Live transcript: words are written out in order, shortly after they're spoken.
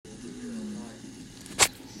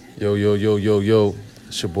Yo, yo, yo, yo, yo.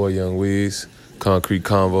 It's your boy Young Weez, Concrete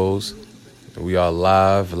Convos. We are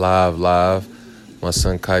live. My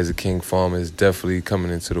son Kaiser King Farmer is definitely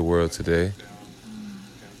coming into the world today.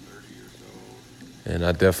 And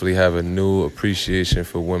I definitely have a new appreciation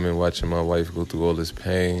for women watching my wife go through all this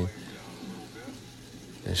pain.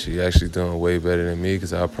 And she actually doing way better than me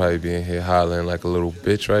because I'll probably be in here hollering like a little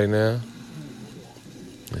bitch right now.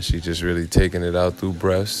 And she just really taking it out through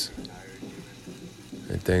breaths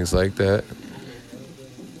and things like that.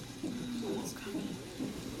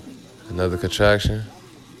 Another contraction.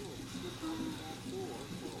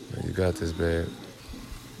 You got this, babe.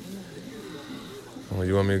 Oh,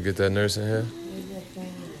 you want me to get that nurse in here?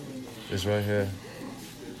 It's right here.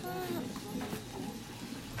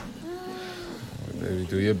 Oh, baby,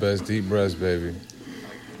 do your best. Deep breaths, baby.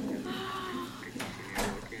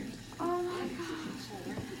 Oh my gosh.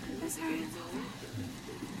 This hurts.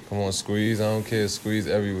 Come on, squeeze. I don't care. Squeeze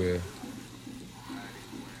everywhere.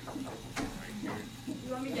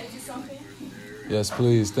 You want me to get you something? Yes,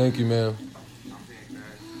 please. Thank you, ma'am.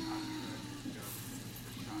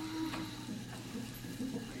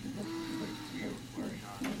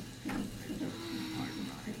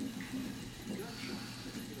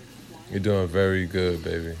 You're doing very good,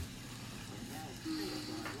 baby.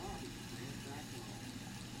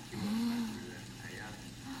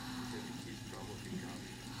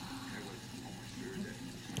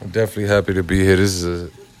 I'm definitely happy to be here. This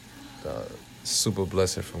is a super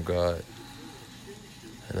blessing from God.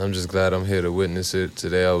 And I'm just glad I'm here to witness it.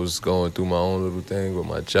 Today I was going through my own little thing with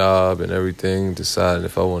my job and everything, deciding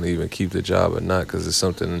if I want to even keep the job or not, because it's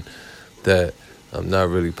something that I'm not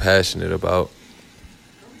really passionate about.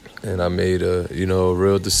 And I made a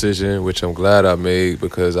real decision, which I'm glad I made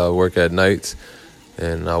because I work at nights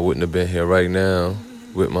and I wouldn't have been here right now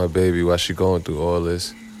with my baby while she's going through all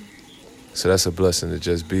this. So that's a blessing to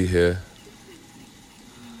just be here.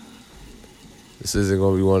 This isn't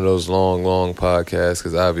going to be one of those long podcasts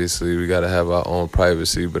because obviously we got to have our own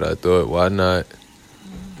privacy, but I thought, why not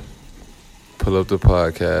pull up the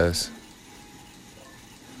podcast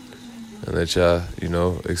and let y'all,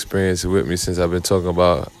 experience it with me since I've been talking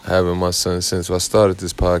about having my son since I started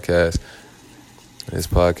this podcast. This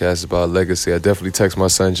podcast is about legacy. I definitely text my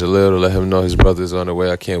son Jalil to let him know his brother's on the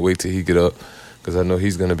way. I can't wait till he get up because I know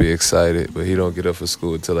he's going to be excited, but he don't get up for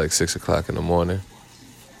school until like 6 o'clock in the morning.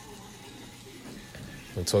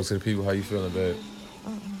 And talk to the people. How you feeling, babe?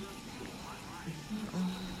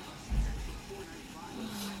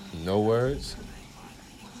 No words?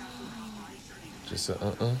 Just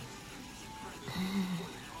a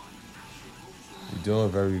You're doing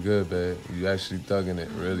very good, babe. You actually thugging it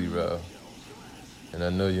really well. And I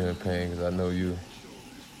know you're in pain because I know you.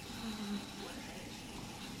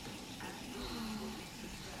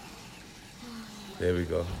 There we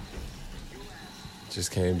go.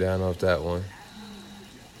 Just came down off that one.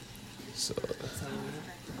 So,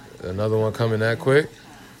 another one coming that quick?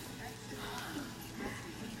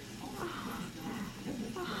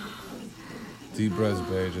 Deep breaths,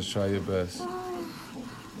 babe. Just try your best.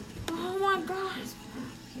 Oh my gosh.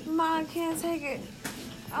 Mom, I can't take it.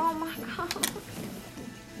 Oh my god.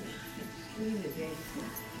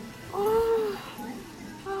 Oh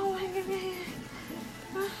my goodness.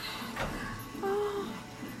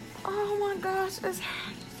 Oh my gosh. It's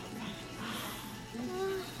hurting.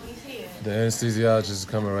 The anesthesiologist is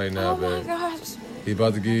coming right now, babe. Oh my gosh. He's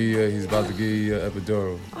about to give you an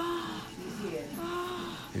epidural.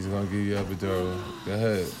 He's gonna give you an epidural. Go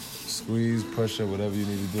ahead. Squeeze, pressure, whatever you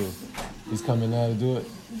need to do. He's coming now to do it?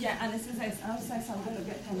 Yeah, anesthesia is outside, so I'm gonna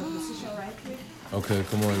get kind of position right quick. Okay,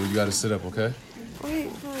 come on. You gotta sit up, okay?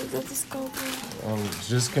 Wait, let this go,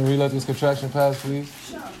 please. Can we let this contraction pass, please?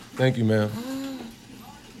 Sure. Thank you, ma'am.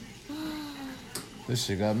 This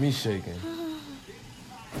shit got me shaking.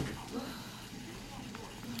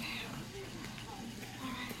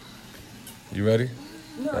 You ready?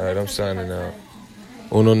 No, All right, I'm signing out.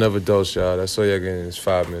 Uno never dos, y'all. That's all y'all getting is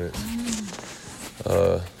 5 minutes.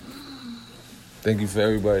 Thank you for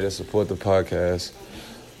everybody that support the podcast.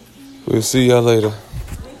 We'll see y'all later.